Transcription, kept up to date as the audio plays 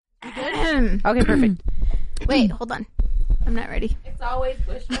Okay, perfect. Wait, hold on. I'm not ready. It's always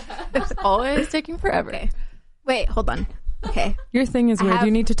it's always taking forever. Okay. Wait, hold on. Okay. Your thing is weird.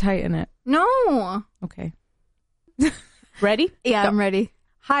 You need to tighten it. No. Okay. Ready? Yeah, I'm ready.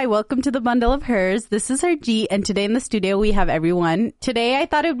 Hi, welcome to the Bundle of Hers. This is her G, and today in the studio we have everyone. Today I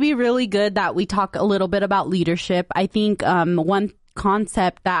thought it would be really good that we talk a little bit about leadership. I think one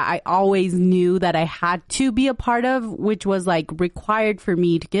concept that I always knew that I had to be a part of, which was like required for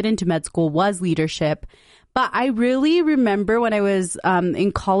me to get into med school, was leadership. But I really remember when I was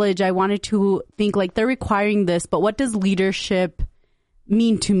in college, I wanted to think like they're requiring this, but what does leadership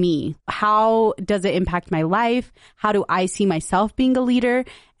mean to me? How does it impact my life? How do I see myself being a leader?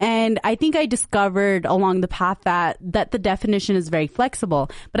 And I think I discovered along the path that the definition is very flexible.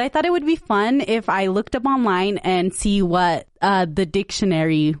 But I thought it would be fun if I looked up online and see what the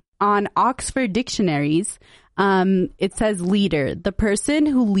dictionary on Oxford Dictionaries, it says leader, the person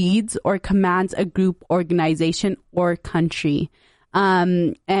who leads or commands a group, organization, or country.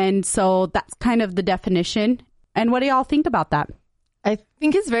 And so that's kind of the definition. And what do y'all think about that? I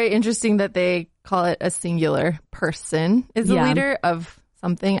think it's very interesting that they call it a singular person is the leader of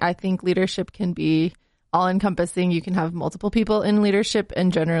something. I think leadership can be all encompassing. You can have multiple people in leadership,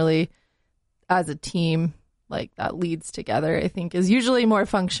 and generally as a team, like that leads together, I think is usually more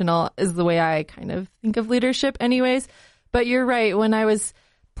functional, is the way I kind of think of leadership anyways. But you're right. When I was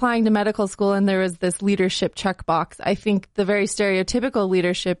applying to medical school and there was this leadership checkbox, I think the very stereotypical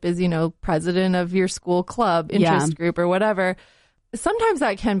leadership is, president of your school club, interest group or whatever. Sometimes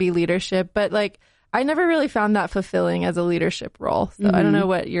that can be leadership, but like I never really found that fulfilling as a leadership role. So I don't know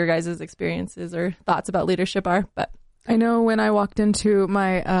what your guys' experiences or thoughts about leadership are, but I know when I walked into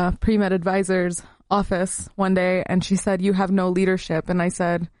my pre-med advisor's office one day and she said, "You have no leadership." And I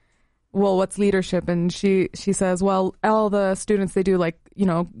said, "Well, what's leadership?" And she says, "Well, all the students, they do like,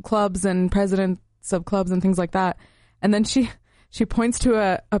 clubs and presidents of clubs and things like that." And then she points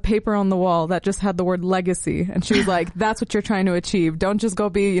to a paper on the wall that just had the word legacy. And she was like, "That's what you're trying to achieve. Don't just go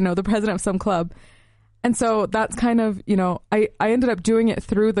be, the president of some club." And so that's kind of, I ended up doing it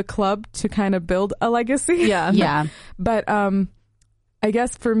through the club to kind of build a legacy. Yeah. Yeah. But I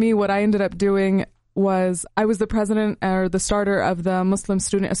guess for me, what I ended up doing was I was the president or the starter of the Muslim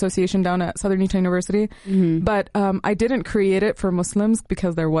Student Association down at Southern Utah University. But I didn't create it for Muslims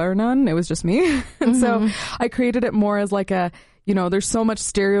because there were none. It was just me. And so I created it more as like a, there's so much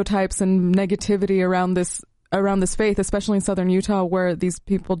stereotypes and negativity around this faith, especially in Southern Utah, where these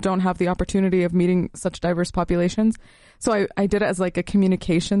people don't have the opportunity of meeting such diverse populations. So I did it as like a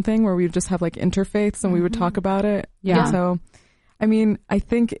communication thing where we would just have like interfaiths and we would talk about it. Yeah. And so, I mean, I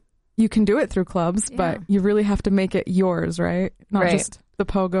think you can do it through clubs, but you really have to make it yours, right? Not just the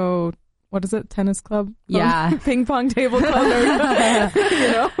pogo, what is it? Tennis club? Yeah. Ping pong table club.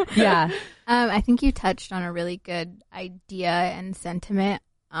 Yeah. I think you touched on a really good idea and sentiment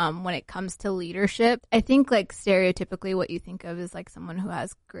when it comes to leadership. I think like stereotypically what you think of is like someone who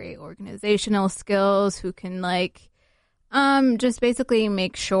has great organizational skills, who can like just basically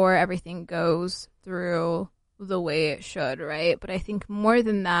make sure everything goes through the way it should, right? But I think more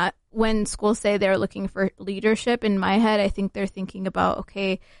than that, when schools say they're looking for leadership, in my head, I think they're thinking about,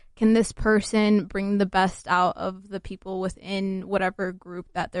 okay, can this person bring the best out of the people within whatever group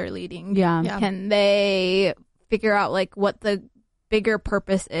that they're leading? Yeah. Can they figure out like what the bigger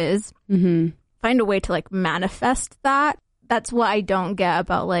purpose is? Find a way to like manifest that. That's what I don't get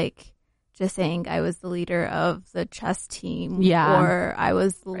about like just saying I was the leader of the chess team, or I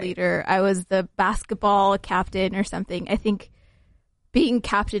was the leader, I was the basketball captain or something. I think being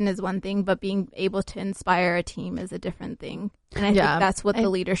captain is one thing, but being able to inspire a team is a different thing. And I think that's what the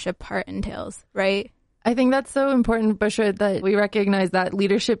leadership part entails, right? I think that's so important, Bushra, that we recognize that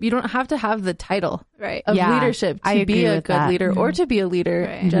leadership, you don't have to have the title of leadership to be a good leader or to be a leader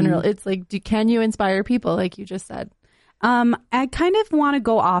in general. It's like, can you inspire people, like you just said? I kind of want to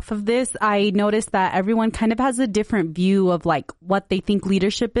go off of this. I noticed that everyone kind of has a different view of like what they think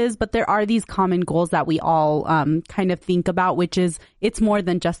leadership is, but there are these common goals that we all kind of think about, which is it's more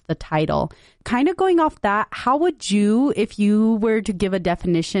than just the title. Kind of going off that, how would you, if you were to give a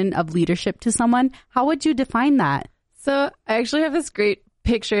definition of leadership to someone, how would you define that? So I actually have this great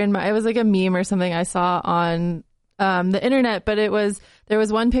picture it was like a meme or something I saw on the internet, but there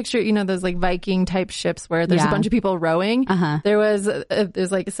was one picture, those like Viking type ships where there's a bunch of people rowing. There's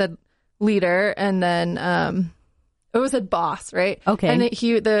like it said leader, and then it was a boss, right? Okay. And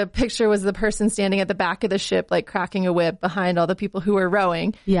the picture was the person standing at the back of the ship, like cracking a whip behind all the people who were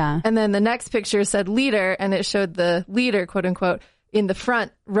rowing. Yeah. And then the next picture said leader, and it showed the leader, quote unquote, in the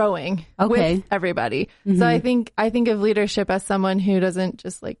front rowing with everybody. So I think of leadership as someone who doesn't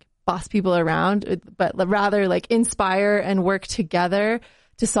just like boss people around, but rather like inspire and work together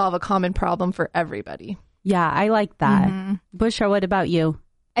to solve a common problem for everybody. Yeah, I like that. Bushra, what about you?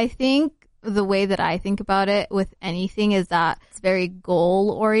 I think the way that I think about it with anything is that it's very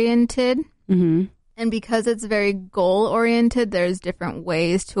goal oriented. And because it's very goal oriented, there's different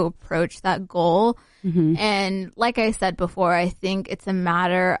ways to approach that goal. And like I said before, I think it's a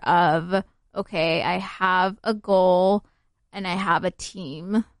matter of, okay, I have a goal and I have a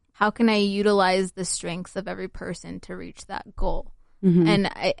team. How can I utilize the strengths of every person to reach that goal? And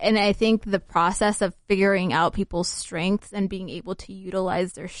I think the process of figuring out people's strengths and being able to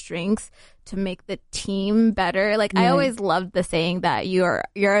utilize their strengths to make the team better. Like I always loved the saying that you're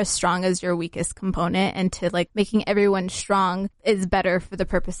as strong as your weakest component, and to like making everyone strong is better for the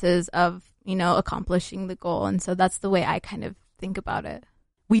purposes of, you know, accomplishing the goal. And so that's the way I kind of think about it.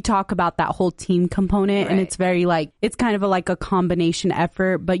 We talk about that whole team component, and it's very like, it's kind of like a combination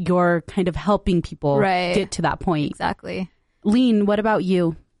effort, but you're kind of helping people get to that point. Exactly. Lean, what about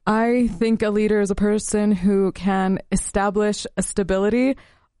you? I think a leader is a person who can establish a stability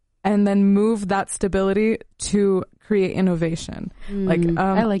and then move that stability to create innovation.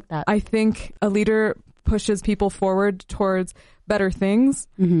 I like that. I think a leader pushes people forward towards better things,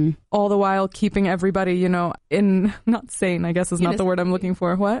 all the while keeping everybody, you know, in, not sane, I guess is not the word I'm looking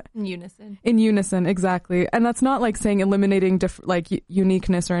for. What? In unison. In unison, exactly. And that's not like saying eliminating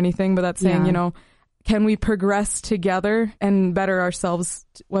uniqueness or anything, but that's saying, you know, can we progress together and better ourselves,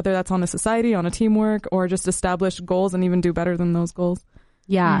 whether that's on a society, on a teamwork, or just establish goals and even do better than those goals?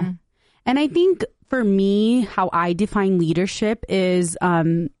 Yeah. And I think for me, how I define leadership is,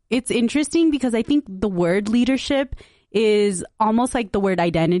 it's interesting because I think the word leadership is almost like the word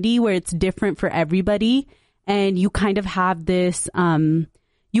identity, where it's different for everybody. And you kind of have this,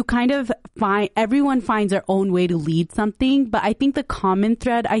 everyone finds their own way to lead something. But I think the common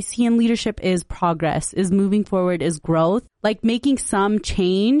thread I see in leadership is progress, is moving forward, is growth, like making some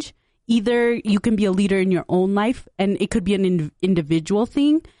change. Either you can be a leader in your own life, and it could be an individual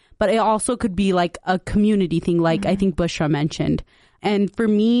thing, but it also could be like a community thing, like I think Bushra mentioned. And for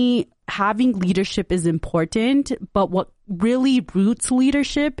me, having leadership is important, but what really roots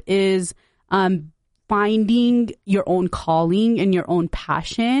leadership is finding your own calling and your own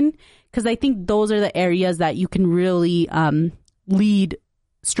passion, because I think those are the areas that you can really lead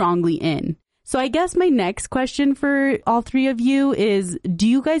strongly in. So I guess my next question for all three of you is, do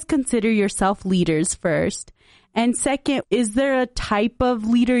you guys consider yourself leaders first? And second, is there a type of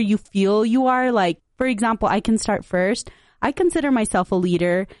leader you feel you are? Like, for example, I can start first. I consider myself a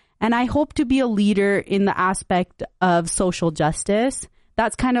leader, and I hope to be a leader in the aspect of social justice.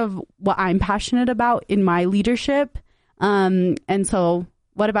 That's kind of what I'm passionate about in my leadership. And so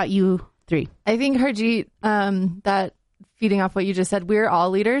what about you three? I think, Harjeet, that feeding off what you just said, we're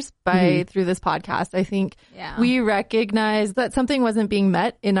all leaders through this podcast. I think we recognize that something wasn't being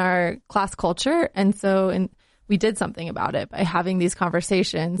met in our class culture. And so we did something about it by having these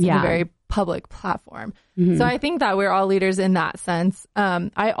conversations in a very public platform. So I think that we're all leaders in that sense.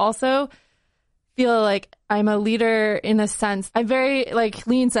 I also feel like I'm a leader in a sense. I'm very, like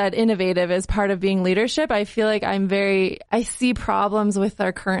Lean said, innovative as part of being leadership. I feel like I see problems with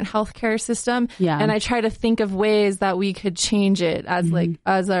our current healthcare system. And I try to think of ways that we could change it as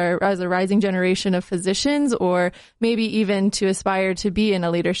as a rising generation of physicians, or maybe even to aspire to be in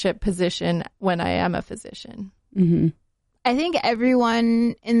a leadership position when I am a physician. I think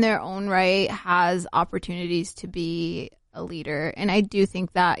everyone in their own right has opportunities to be a leader. And I do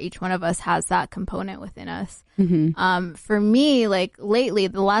think that each one of us has that component within us. For me, like lately,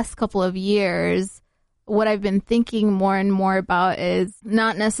 the last couple of years, what I've been thinking more and more about is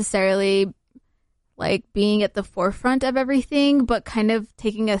not necessarily like being at the forefront of everything, but kind of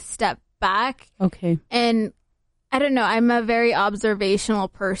taking a step back. Okay. And I don't know, I'm a very observational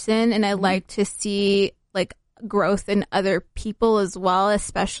person, and I like to see like growth in other people as well,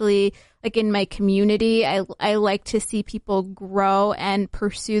 especially like in my community. I like to see people grow and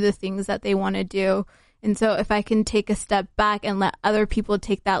pursue the things that they want to do. And so if I can take a step back and let other people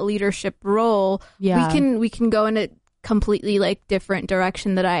take that leadership role, we can go in a completely like different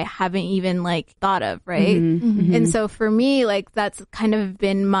direction that I haven't even like thought of, right? And so for me, like that's kind of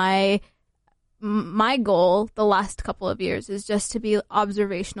been my goal the last couple of years, is just to be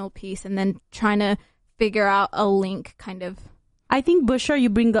observational piece, and then trying to figure out a link kind of. I think, Bushra, you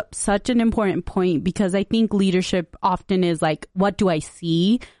bring up such an important point, because I think leadership often is like, what do I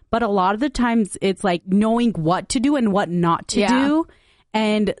see? But a lot of the times it's like knowing what to do and what not to do.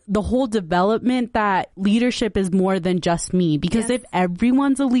 And the whole development that leadership is more than just me, because if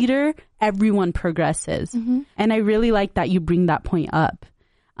everyone's a leader, everyone progresses. And I really like that you bring that point up.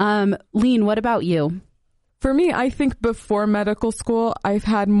 Lean, what about you? For me, I think before medical school, I've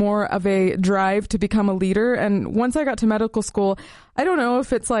had more of a drive to become a leader. And once I got to medical school, I don't know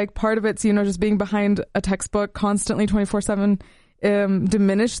if it's like part of it's, just being behind a textbook constantly 24/7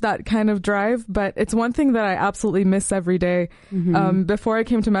 diminished that kind of drive. But it's one thing that I absolutely miss every day. Before I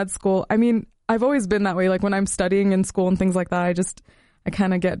came to med school, I mean, I've always been that way. Like when I'm studying in school and things like that, I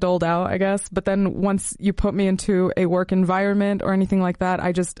kind of get doled out, I guess. But then once you put me into a work environment or anything like that,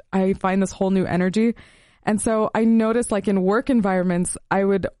 I find this whole new energy. And so I noticed like in work environments, I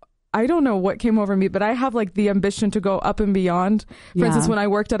don't know what came over me, but I have like the ambition to go up and beyond. For instance, when I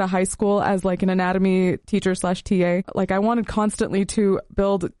worked at a high school as like an anatomy teacher / TA, like I wanted constantly to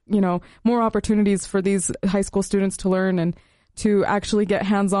build, more opportunities for these high school students to learn and to actually get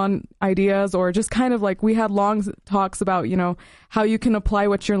hands-on ideas, or just kind of like we had long talks about, how you can apply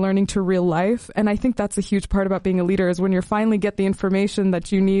what you're learning to real life. And I think that's a huge part about being a leader is when you finally get the information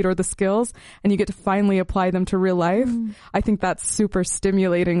that you need or the skills and you get to finally apply them to real life. I think that's super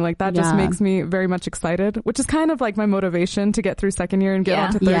stimulating. Like that just makes me very much excited, which is kind of like my motivation to get through second year and get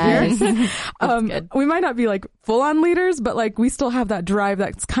on to third year. We might not be like full on leaders, but like we still have that drive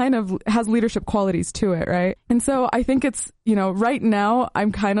that's kind of has leadership qualities to it. Right. And so I think it's, right now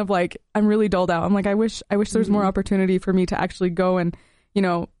I'm kind of like, I'm really dulled out. I'm like, I wish there's more opportunity for me to actually go and,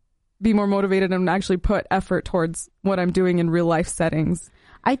 be more motivated and actually put effort towards what I'm doing in real life settings.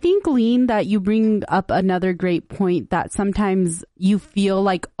 I think, Lean, that you bring up another great point that sometimes you feel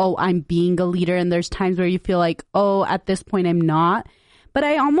like, oh, I'm being a leader. And there's times where you feel like, oh, at this point, I'm not. But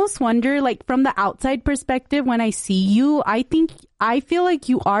I almost wonder, like from the outside perspective, when I see you, I feel like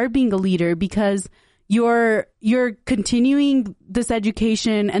you are being a leader because you're continuing this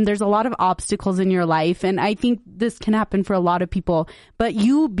education and there's a lot of obstacles in your life. And I think this can happen for a lot of people, but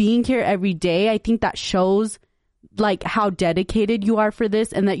you being here every day, I think that shows like how dedicated you are for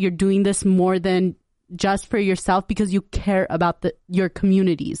this and that you're doing this more than just for yourself because you care about your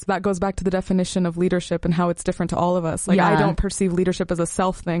communities. That goes back to the definition of leadership and how it's different to all of us. Like I don't perceive leadership as a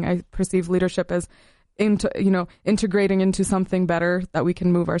self thing. I perceive leadership as integrating into something better that we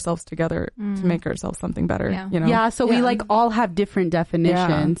can move ourselves together to make ourselves something better. So we like all have different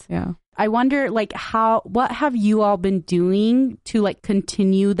definitions. I wonder like what have you all been doing to like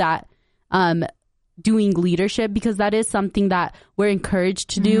continue that doing leadership, because that is something that we're encouraged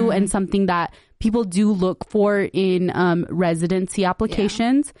to do and something that people do look for in residency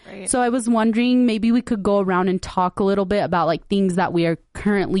applications. So I was wondering maybe we could go around and talk a little bit about like things that we are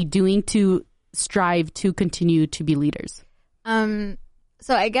currently doing to strive to continue to be leaders. So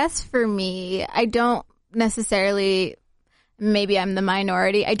I guess for me, I don't necessarily, maybe I'm the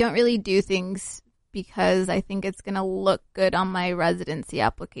minority, I don't really do things because I think it's going to look good on my residency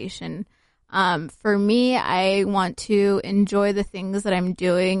application. For me, I want to enjoy the things that I'm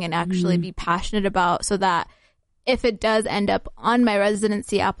doing and actually be passionate about so that if it does end up on my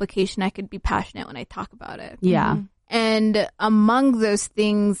residency application, I could be passionate when I talk about it. And among those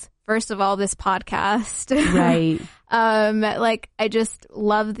things, first of all, this podcast. Like I just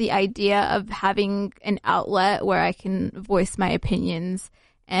love the idea of having an outlet where I can voice my opinions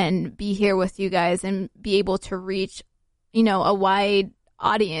and be here with you guys and be able to reach, a wide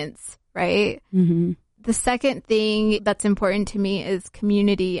audience, right? The second thing that's important to me is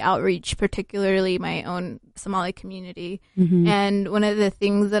community outreach, particularly my own Somali community. And one of the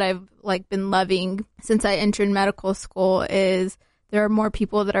things that I've like been loving since I entered medical school is there are more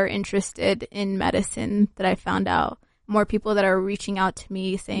people that are interested in medicine that I found out. More people that are reaching out to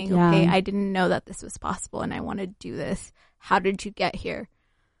me saying, okay, I didn't know that this was possible and I want to do this. How did you get here?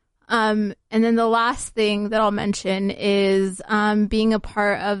 And then the last thing that I'll mention is being a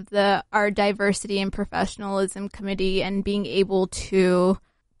part of our diversity and professionalism committee and being able to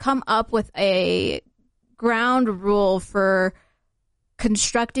come up with a ground rule for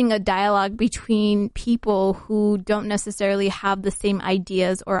constructing a dialogue between people who don't necessarily have the same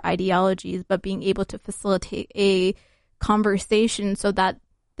ideas or ideologies, but being able to facilitate a conversation so that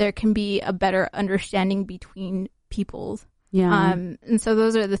there can be a better understanding between peoples. And so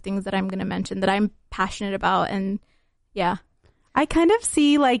those are the things that I'm going to mention that I'm passionate about. And I kind of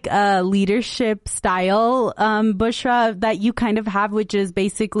see like a leadership style, Bushra, that you kind of have, which is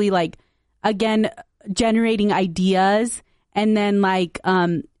basically like, again, generating ideas and then like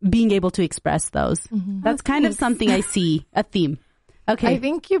being able to express those. That's kind of something I see, a theme. Okay. I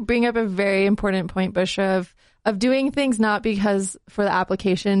think you bring up a very important point, Bushra, of doing things not because for the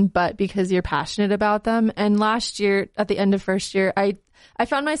application, but because you're passionate about them. And last year, at the end of first year, I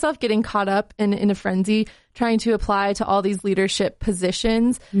found myself getting caught up in a frenzy trying to apply to all these leadership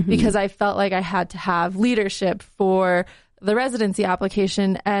positions because I felt like I had to have leadership for the residency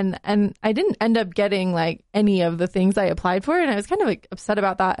application, and I didn't end up getting like any of the things I applied for, and I was kind of like upset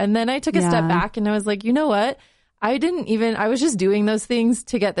about that. And then I took a step back and I was like, you know what? I was just doing those things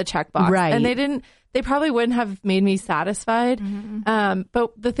to get the checkbox. Right. And they probably wouldn't have made me satisfied. Mm-hmm.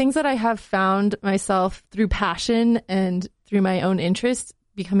 But the things that I have found myself through passion and through my own interest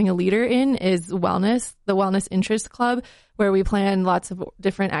becoming a leader in is wellness, the Wellness Interest Club, where we plan lots of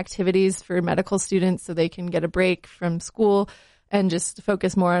different activities for medical students so they can get a break from school and just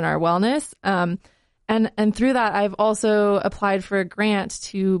focus more on our wellness. And through that, I've also applied for a grant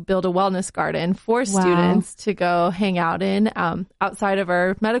to build a wellness garden for students to go hang out in outside of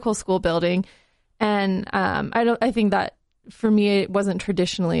our medical school building. And I think that for me, it wasn't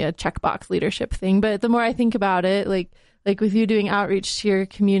traditionally a checkbox leadership thing. But the more I think about it, like with you doing outreach to your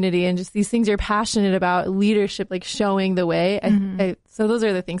community and just these things you're passionate about, leadership, like showing the way. So those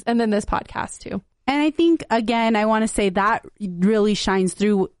are the things. And then this podcast too. And I think, again, I want to say that really shines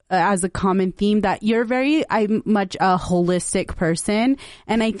through as a common theme that you're I'm much a holistic person.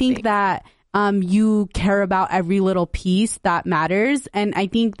 And I think that you care about every little piece that matters. And I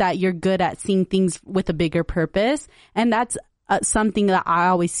think that you're good at seeing things with a bigger purpose. And that's something that I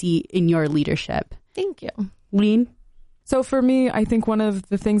always see in your leadership. Thank you. Lean? So for me, I think one of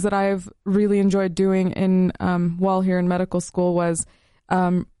the things that I've really enjoyed doing while here in medical school was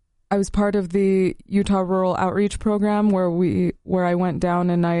I was part of the Utah Rural Outreach Program where I went down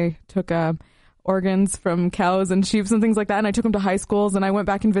and I took organs from cows and sheep and things like that, and I took them to high schools, and I went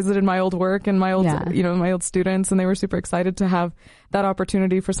back and visited my old work and my old my old students, and they were super excited to have that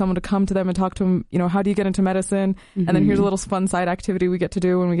opportunity for someone to come to them and talk to them, how do you get into medicine? Mm-hmm. And then here's a little fun side activity we get to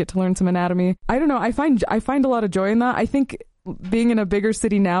do when we get to learn some anatomy. I don't know, I find a lot of joy in that. I think being in a bigger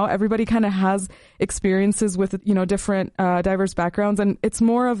city now, everybody kind of has experiences with, different diverse backgrounds, and it's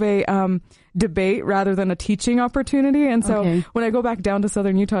more of a debate rather than a teaching opportunity. And so when I go back down to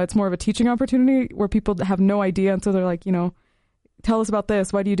Southern Utah, it's more of a teaching opportunity where people have no idea. And so they're like, tell us about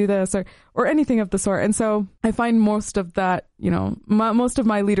this. Why do you do this? Or anything of the sort. And so I find most of that, most of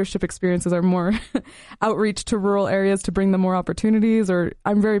my leadership experiences are more outreach to rural areas to bring them more opportunities, or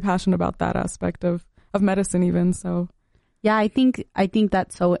I'm very passionate about that aspect of medicine even. So. Yeah, I think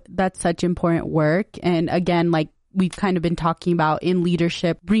that's such important work. And again, like we've kind of been talking about in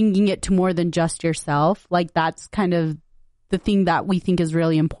leadership, bringing it to more than just yourself. Like that's kind of the thing that we think is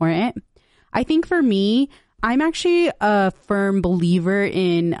really important. I think for me, I'm actually a firm believer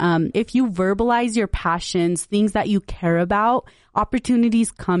in if you verbalize your passions, things that you care about,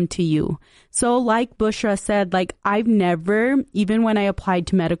 opportunities come to you. So like Bushra said, like I've never, even when I applied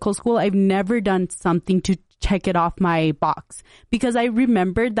to medical school, I've never done something to check it off my box, because I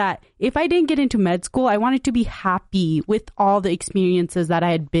remembered that if I didn't get into med school, I wanted to be happy with all the experiences that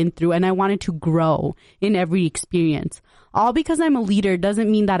I had been through, and I wanted to grow in every experience. All because I'm a leader doesn't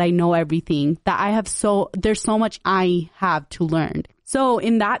mean that I know everything, that there's so much I have to learn. So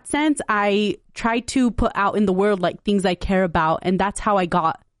in that sense, I try to put out in the world like things I care about, and that's how I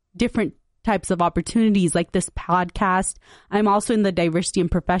got different types of opportunities like this podcast. I'm also in the Diversity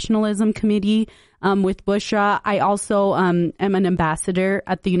and Professionalism Committee with Bushra. I also am an ambassador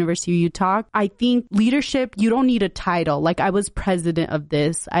at the University of Utah. I think leadership, you don't need a title. Like I was president of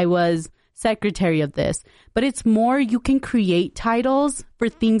this. I was secretary of this. But it's more you can create titles for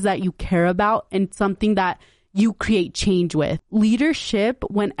things that you care about and something that you create change with. Leadership,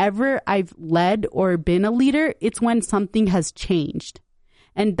 whenever I've led or been a leader, it's when something has changed.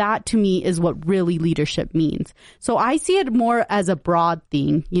 And that to me is what really leadership means. So I see it more as a broad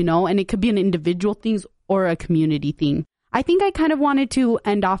thing, and it could be an individual thing or a community thing. I think I kind of wanted to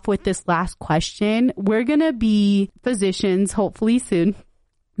end off with this last question. We're going to be physicians, hopefully soon.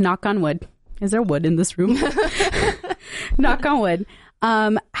 Knock on wood. Is there wood in this room? Knock on wood.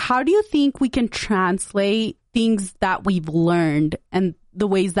 How do you think we can translate things that we've learned and the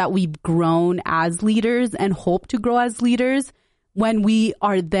ways that we've grown as leaders and hope to grow as leaders when we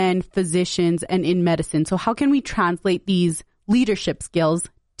are then physicians and in medicine? So how can we translate these leadership skills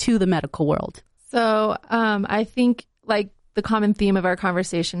to the medical world? So I think like the common theme of our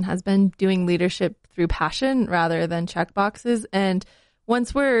conversation has been doing leadership through passion rather than check boxes. And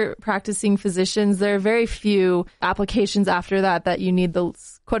once we're practicing physicians, there are very few applications after that you need the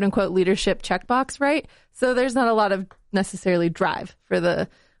quote unquote leadership checkbox, right? So there's not a lot of necessarily drive for the,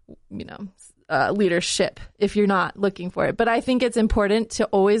 leadership if you're not looking for it. But I think it's important to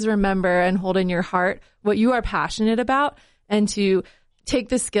always remember and hold in your heart what you are passionate about, and to take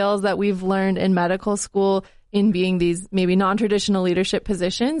the skills that we've learned in medical school in being these maybe non-traditional leadership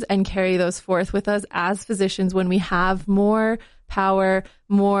positions and carry those forth with us as physicians when we have more power,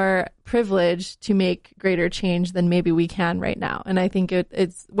 more privilege to make greater change than maybe we can right now. And I think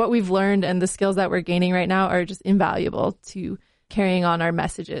it's what we've learned and the skills that we're gaining right now are just invaluable to carrying on our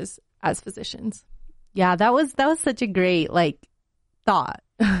messages as physicians. Yeah, that was such a great thought.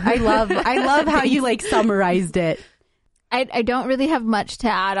 I love how you summarized it. I don't really have much to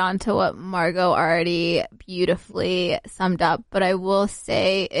add on to what Margot already beautifully summed up, but I will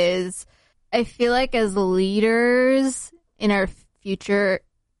say is I feel like as leaders in our future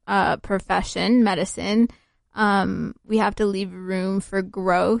profession, medicine, we have to leave room for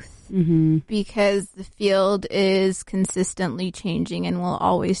growth because the field is consistently changing and will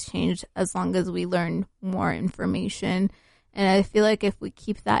always change as long as we learn more information. And I feel like if we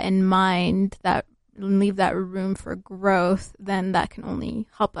keep that in mind, that leave that room for growth, then that can only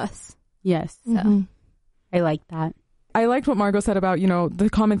help us. Yes. So I like that. I liked what Margot said about, the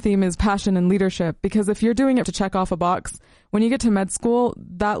common theme is passion and leadership, because if you're doing it to check off a box, when you get to med school,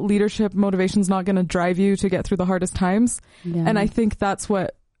 that leadership motivation is not going to drive you to get through the hardest times. Yeah. And I think that's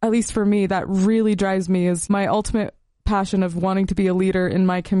what, at least for me, that really drives me is my ultimate passion of wanting to be a leader in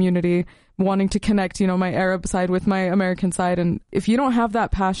my community, wanting to connect, my Arab side with my American side. And if you don't have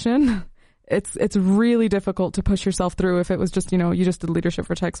that passion, it's really difficult to push yourself through if it was just, you just did leadership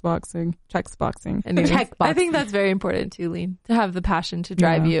for checkboxing. I think that's very important too, Lean, to have the passion to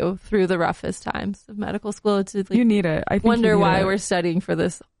drive you through the roughest times of medical school. You need it. I think wonder why we're studying for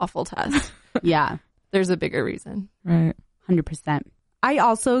this awful test. Yeah. There's a bigger reason. Right. 100%. I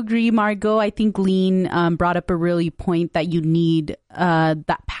also agree, Margot. I think Lean brought up a really point that you need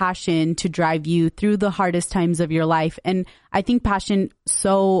that passion to drive you through the hardest times of your life. And I think passion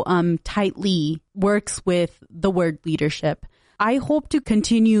so tightly works with the word leadership. I hope to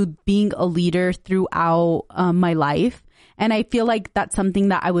continue being a leader throughout my life. And I feel like that's something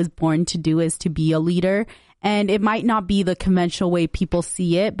that I was born to do, is to be a leader. And it might not be the conventional way people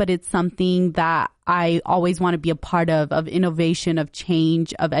see it, but it's something that I always want to be a part of innovation, of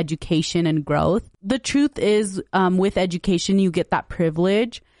change, of education and growth. The truth is, with education, you get that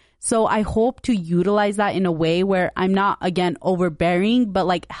privilege. So I hope to utilize that in a way where I'm not, again, overbearing,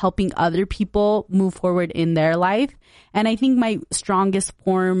 but helping other people move forward in their life. And I think my strongest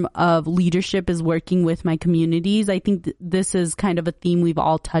form of leadership is working with my communities. I think this is kind of a theme we've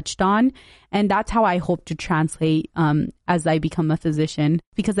all touched on. And that's how I hope to translate as I become a physician,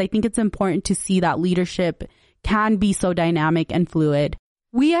 because I think it's important to see that leadership can be so dynamic and fluid.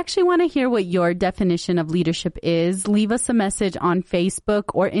 We actually want to hear what your definition of leadership is. Leave us a message on Facebook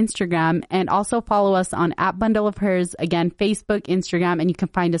or Instagram, and also follow us on @BundleOfHers. Again, Facebook, Instagram, and you can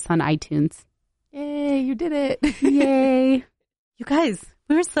find us on iTunes. Yay, you did it. Yay. You guys,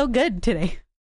 we were so good today.